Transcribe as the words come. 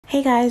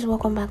Hey guys,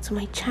 welcome back to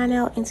my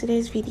channel. In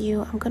today's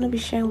video I'm going to be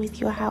sharing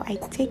with you how I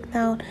take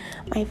down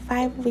my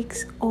 5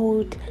 weeks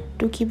old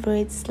dookie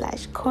braids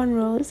slash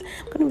cornrows.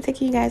 I'm going to be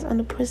taking you guys on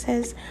the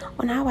process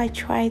on how I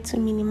try to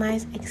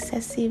minimize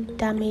excessive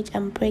damage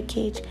and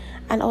breakage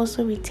and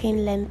also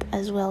retain length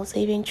as well. So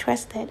if you're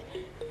interested,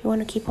 you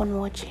want to keep on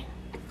watching.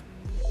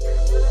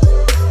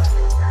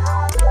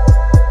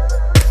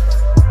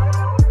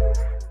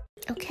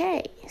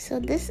 Okay, so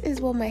this is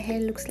what my hair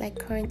looks like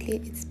currently.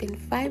 It's been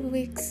 5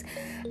 weeks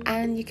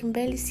and you can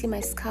barely see my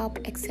scalp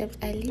except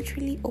I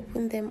literally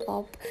opened them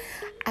up.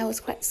 I was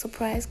quite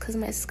surprised because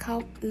my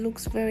scalp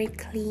looks very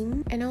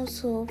clean, and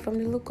also from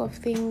the look of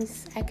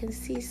things I can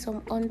see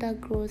some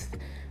undergrowth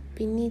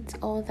beneath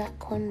all that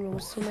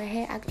cornrows, so my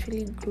hair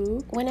actually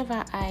grew.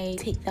 Whenever I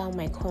take down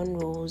my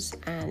cornrows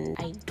and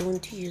I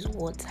don't use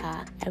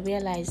water, I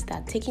realize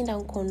that taking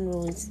down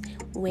cornrows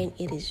when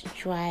it is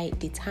dry,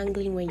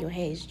 detangling when your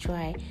hair is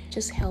dry,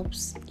 just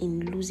helps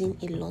in losing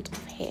a lot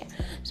of hair.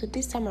 So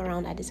this time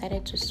around I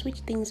decided to switch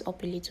things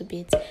up a little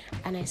bit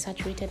and I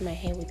saturated my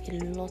hair with a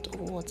lot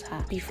of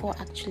water before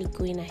actually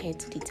going ahead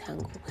to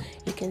detangle.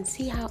 You can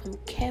see how I'm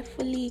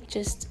carefully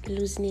just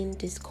loosening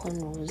these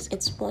cornrows.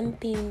 It's one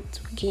thing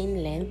to gain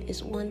length,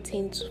 is one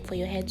thing for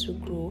your hair to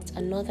grow, it's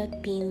another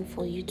thing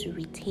for you to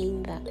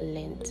retain that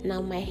length.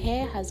 Now my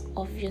hair has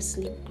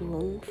obviously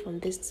grown from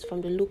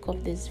the look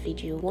of this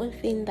video. One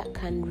thing that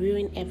can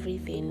ruin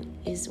everything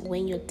is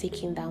when you're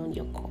taking down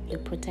your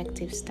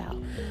protective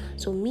style.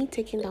 So me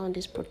taking down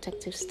this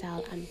protective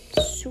style, I'm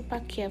super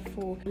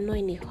careful. I'm not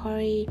in a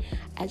hurry.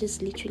 I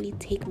just literally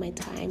take my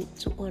time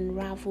to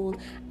unravel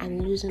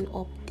and loosen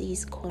up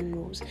these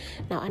cornrows.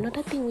 Now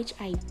another thing which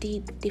I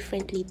did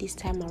differently this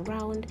time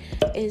around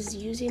is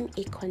using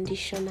a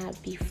conditioner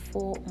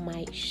before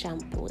my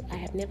shampoo. I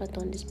have never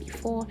done this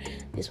before.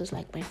 This was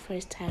like my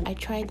first time. I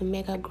tried the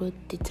Mega Growth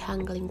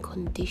detangling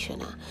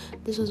conditioner.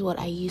 This was what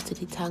I used to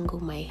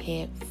detangle my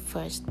hair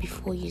first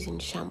before using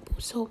shampoo.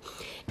 So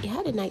it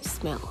had a nice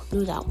smell,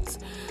 no doubt.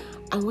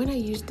 And when I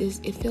used this,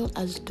 it felt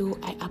as though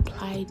I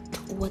applied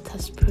water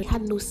spray. It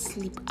had no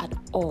slip at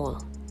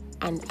all.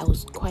 And I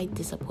was quite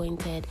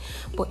disappointed,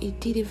 but it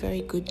did a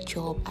very good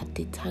job at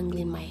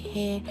detangling my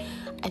hair.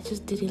 I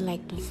just didn't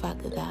like the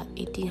fact that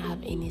it didn't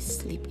have any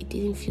slip. It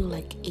didn't feel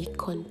like a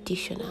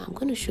conditioner. I'm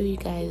going to show you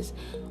guys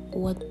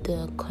what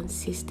the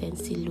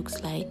consistency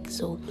looks like.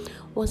 So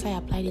once I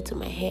applied it to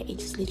my hair, it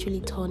just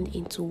literally turned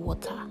into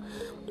water.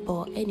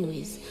 But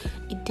anyways,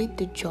 it did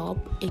the job.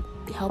 It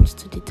helps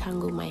to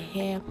detangle my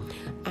hair,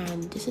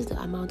 and this is the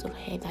amount of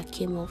hair that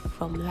came off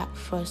from that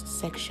first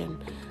section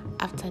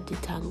after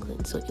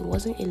detangling. So it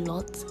wasn't a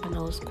lot and I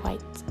was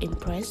quite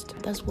impressed.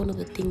 That's one of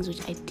the things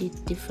which I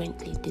did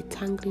differently,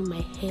 detangling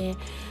my hair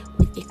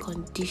with a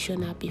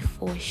conditioner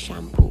before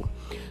shampoo.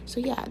 So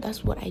yeah,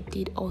 that's what I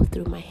did all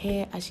through my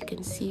hair. As you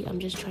can see, I'm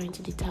just trying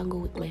to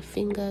detangle with my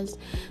fingers,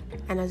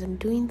 and as I'm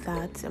doing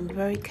that, I'm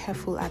very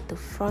careful at the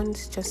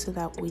front just so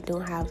that we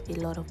don't have a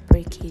lot of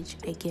breakage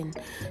again.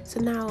 So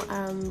now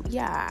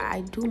yeah,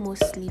 I do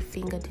mostly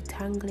finger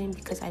detangling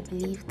because I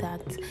believe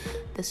that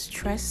the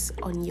stress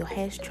on your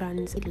hair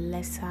strands is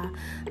lesser,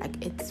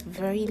 like it's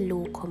very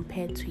low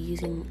compared to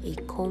using a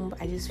comb.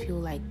 I just feel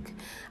like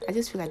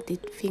the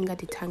finger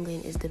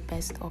detangling is the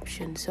best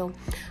option. So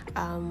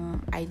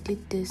I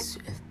did this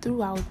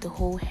throughout the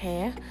whole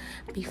hair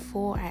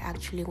before I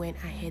actually went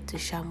ahead to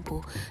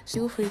shampoo. So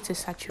feel free to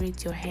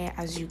saturate your hair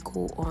as you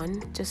go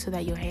on, just so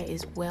that your hair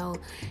is well,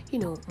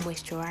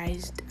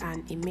 moisturized,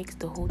 and it makes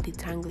the whole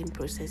detangling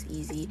process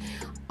easy.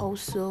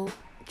 Also,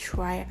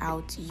 try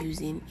out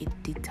using a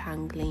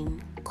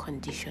detangling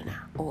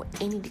conditioner or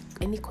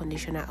any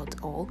conditioner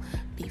at all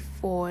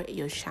before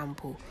your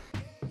shampoo.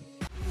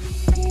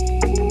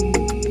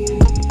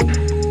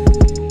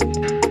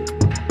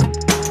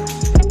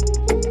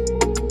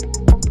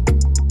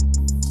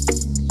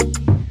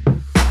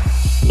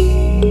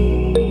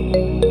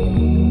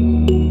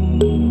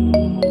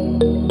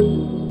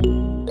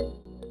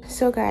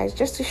 So guys,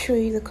 just to show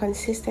you the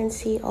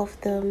consistency of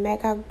the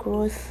Mega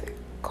Growth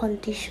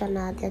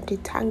conditioner, the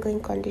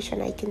detangling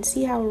conditioner, you can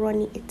see how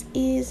runny it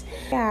is.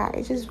 Yeah,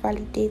 it just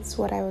validates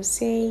what I was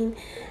saying.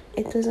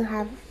 It doesn't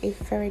have a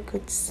very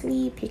good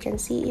sleep. You can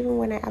see even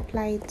when I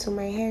apply it to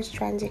my hair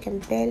strands, you can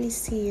barely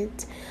see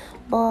it,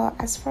 but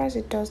as far as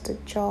it does the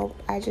job,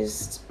 I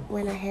just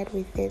went ahead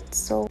with it.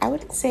 So I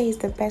wouldn't say it's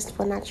the best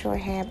for natural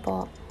hair,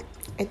 but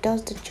it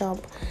does the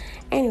job.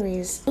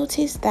 Anyways,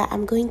 notice that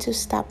I'm going to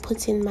start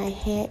putting my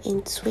hair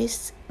in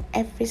twists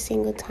every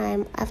single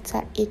time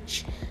after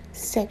each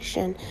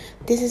section.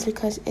 This is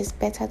because it's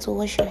better to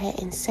wash your hair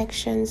in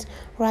sections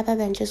rather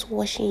than just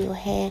washing your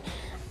hair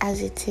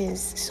as it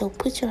is. So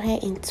put your hair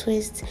in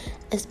twists.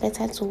 It's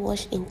better to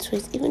wash in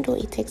twists, even though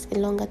it takes a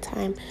longer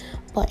time,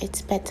 but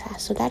it's better.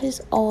 So that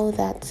is all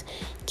that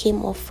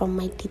came off from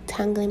my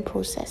detangling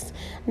process.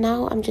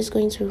 Now I'm just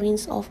going to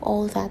rinse off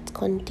all that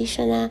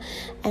conditioner,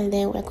 and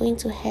then we're going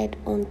to head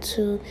on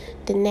to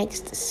the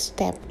next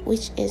step,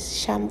 which is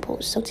shampoo.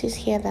 So notice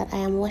here that I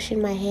am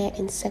washing my hair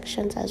in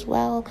sections as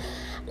well,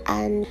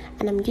 and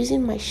I'm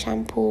using my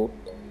shampoo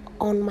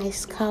on my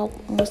scalp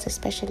most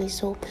especially,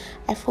 so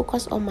I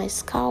focus on my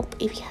scalp.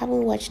 If you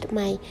haven't watched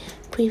my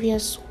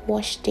previous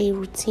wash day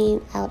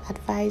routine, I would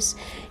advise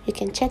you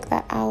can check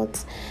that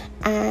out.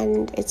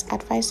 And it's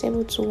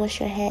advisable to wash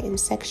your hair in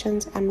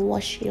sections and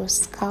wash your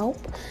scalp.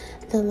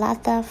 The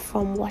lather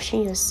from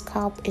washing your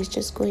scalp is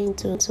just going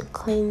to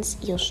cleanse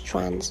your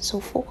strands, so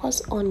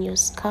focus on your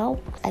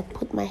scalp. I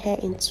put my hair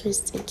in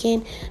twists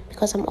again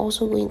because I'm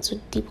also going to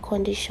deep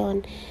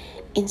condition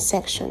in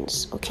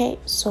sections. Okay,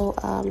 so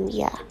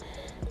yeah,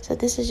 so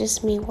this is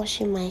just me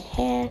washing my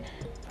hair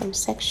from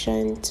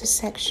section to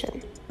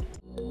section.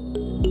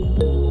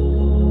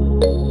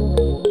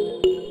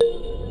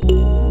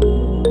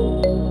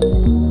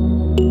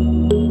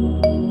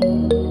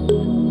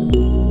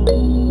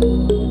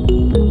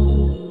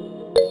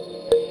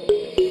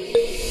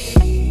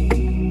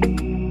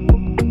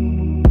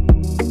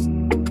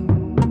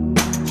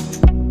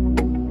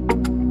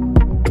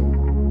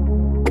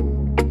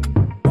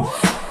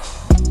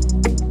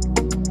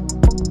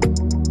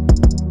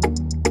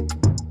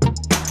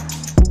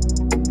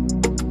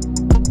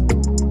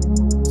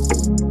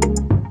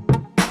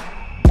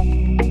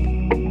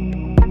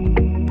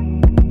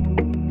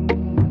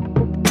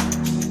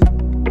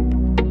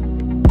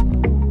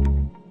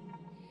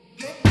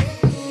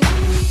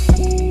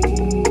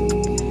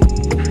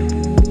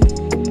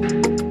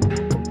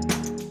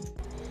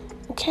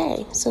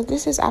 Okay, so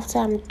this is after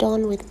I'm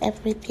done with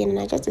everything.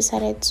 I just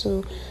decided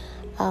to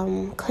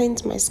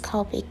cleanse my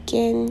scalp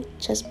again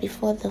just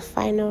before the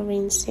final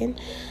rinsing.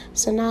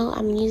 So now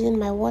I'm using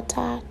my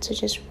water to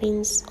just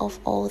rinse off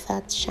all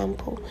that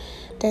shampoo.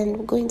 Then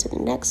we're going to the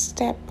next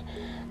step,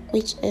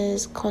 which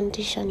is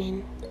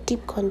conditioning,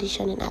 deep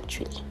conditioning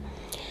actually.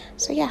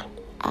 So yeah,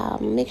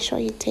 make sure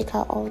you take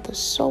out all the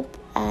soap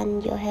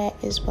and your hair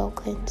is well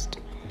cleansed.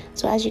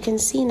 So as you can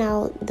see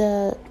now,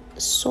 the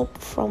soap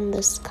from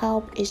the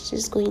scalp is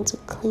just going to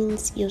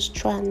cleanse your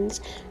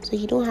strands, so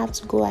you don't have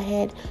to go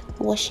ahead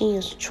washing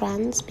your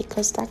strands,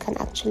 because that can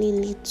actually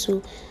lead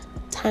to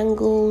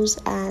tangles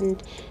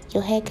and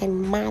your hair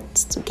can mat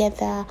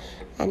together,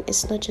 and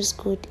it's not just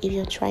good if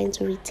you're trying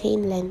to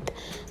retain length.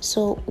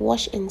 So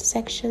wash in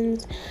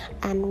sections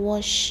and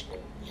wash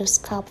your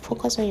scalp.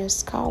 Focus on your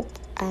scalp,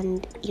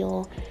 and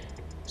your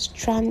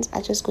strands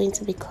are just going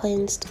to be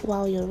cleansed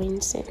while you're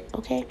rinsing.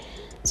 Okay,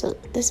 so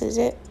this is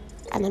it,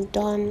 and I'm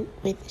done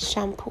with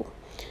shampoo.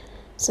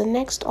 So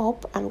next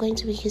up, I'm going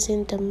to be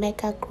using the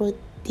Mega Growth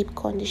Deep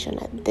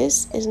Conditioner.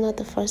 This is not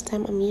the first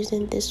time I'm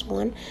using this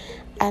one,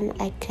 and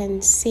I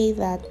can say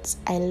that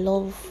I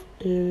love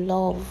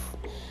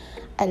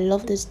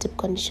this deep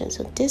conditioner.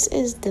 So this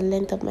is the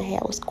length of my hair.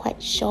 I was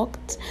quite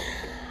shocked.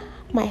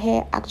 My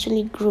hair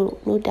actually grew,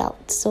 no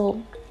doubt.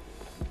 So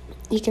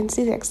you can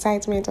see the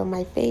excitement on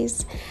my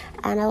face,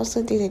 and I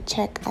also did a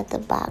check at the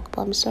back,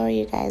 but I'm sorry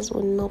you guys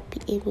will not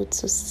be able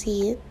to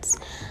see it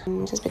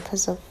just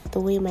because of the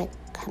way my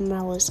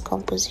camera was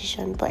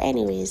compositioned. But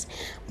anyways,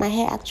 my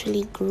hair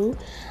actually grew.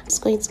 I'm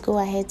just going to go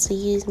ahead to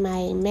use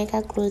my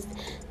Mega Growth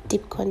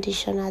Deep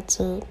Conditioner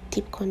to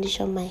deep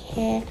condition my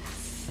hair.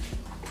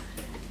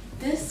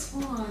 This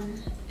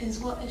one is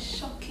what is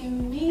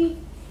shocking me.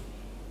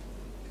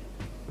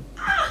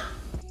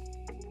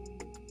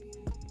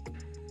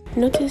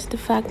 Notice the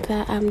fact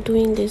that I'm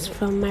doing this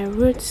from my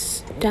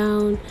roots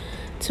down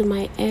to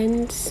my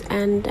ends,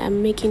 and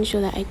I'm making sure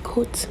that I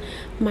coat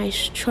my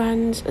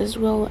strands as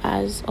well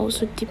as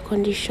also deep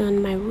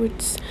condition my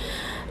roots.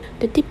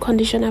 The deep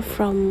conditioner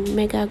from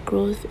Mega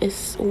Growth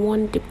is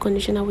one deep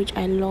conditioner which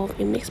I love.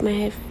 It makes my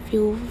hair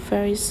feel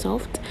very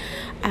soft.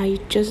 I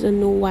just don't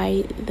know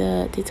why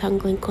the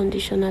detangling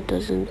conditioner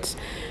doesn't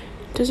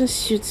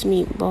suit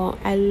me, but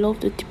I love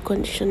the deep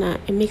conditioner.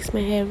 It makes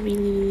my hair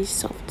really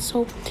soft.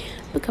 So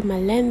look at my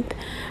length,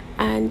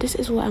 and this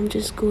is what I'm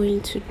just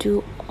going to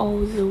do all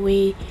the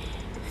way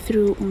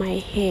through my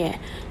hair.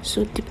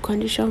 So deep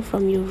condition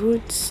from your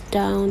roots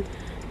down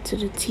to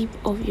the tip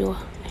of your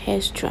hair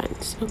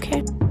strands.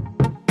 Okay.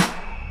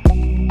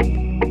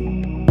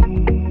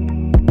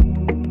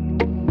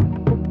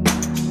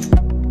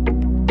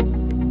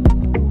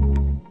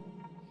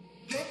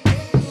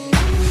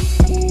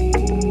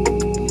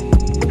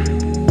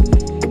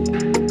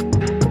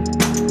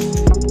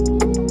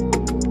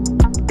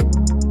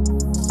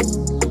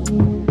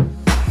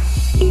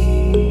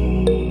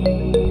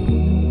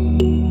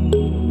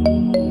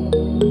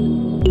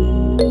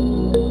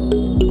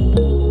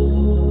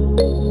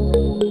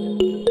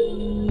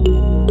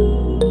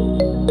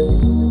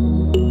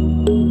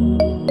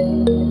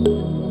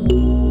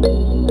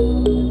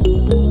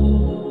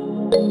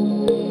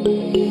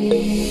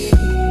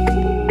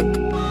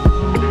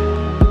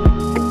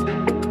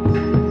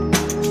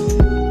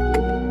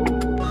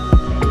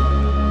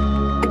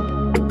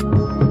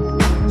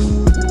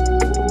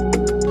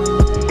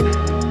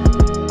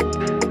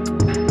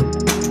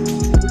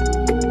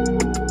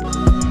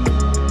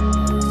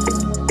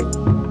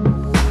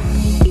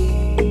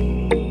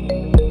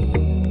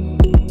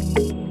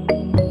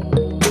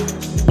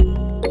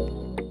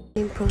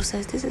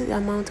 Process. This is the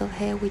amount of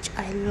hair which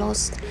I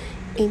lost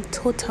in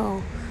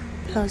total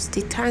plus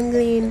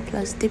detangling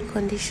plus deep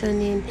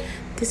conditioning,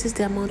 this is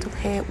the amount of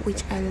hair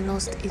which I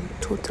lost in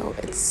total.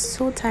 It's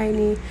so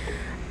tiny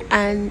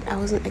and I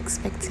wasn't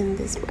expecting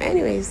this. But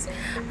anyways,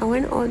 I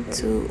went on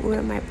to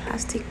wear my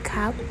plastic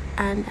cap,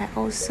 and I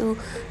also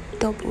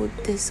doubled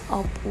this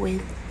up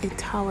with a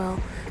towel.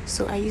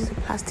 So I used the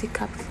plastic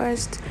cap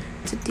first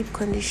to deep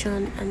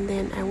condition, and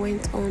then I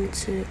went on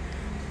to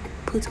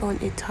put on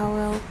a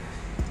towel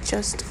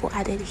just for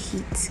added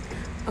heat.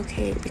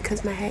 Okay,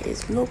 because my hair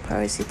is low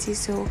porosity,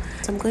 so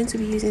I'm going to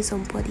be using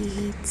some body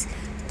heat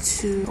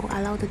to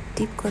allow the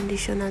deep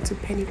conditioner to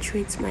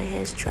penetrate my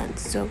hair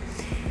strands. So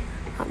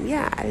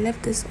yeah, I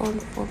left this on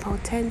for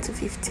about 10 to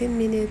 15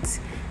 minutes,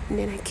 and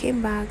then I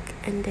came back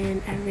and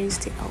then I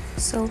rinsed it off.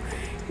 So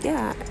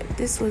yeah,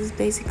 this was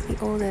basically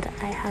all that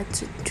I had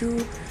to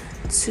do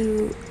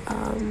to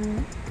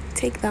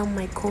take down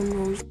my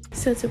cornrows.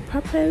 So to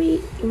properly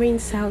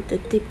rinse out the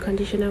deep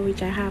conditioner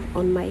which I have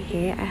on my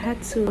hair, I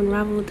had to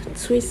unravel the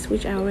twist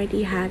which I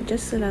already had,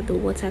 just so that the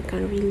water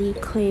can really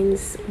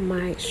cleanse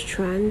my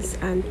strands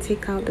and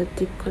take out the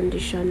deep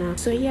conditioner.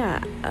 So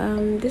yeah,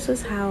 this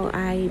was how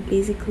I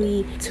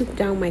basically took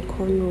down my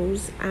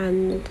cornrows.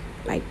 And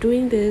by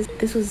doing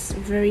this was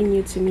very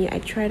new to me. I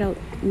tried out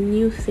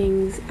new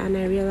things and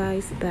I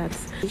realized that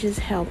it just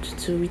helped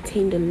to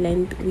retain the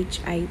length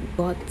which I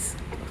got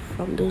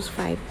from those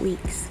 5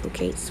 weeks.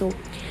 Okay, so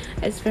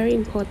it's very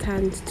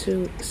important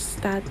to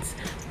start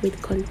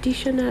with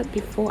conditioner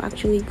before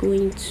actually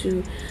going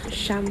to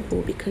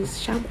shampoo,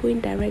 because shampooing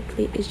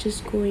directly is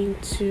just going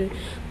to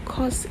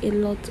cause a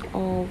lot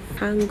of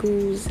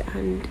tangles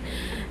and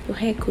your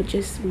hair could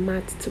just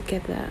mat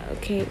together.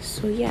 Okay,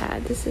 so yeah,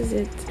 this is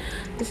it.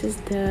 This is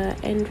the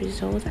end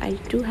result. I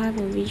do have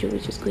a video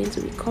which is going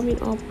to be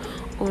coming up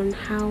on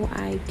how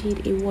I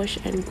did a wash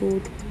and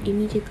go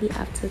immediately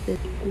after the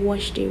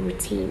wash day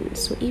routine.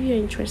 So if you're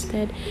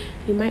interested,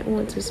 you might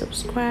want to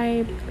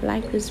subscribe,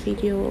 like this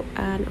video,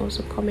 and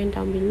also comment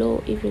down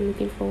below if you're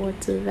looking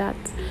forward to that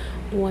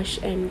wash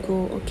and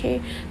go.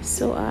 Okay,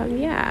 so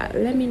yeah,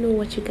 let me know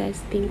what you guys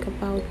think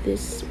about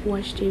this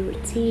wash day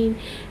routine,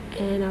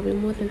 and I'll be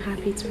more than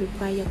happy to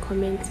reply your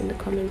comments in the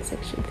comment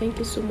section. Thank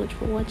you so much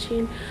for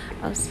watching.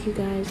 I'll see you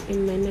guys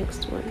in my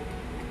next one.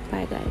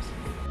 Bye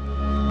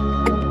guys.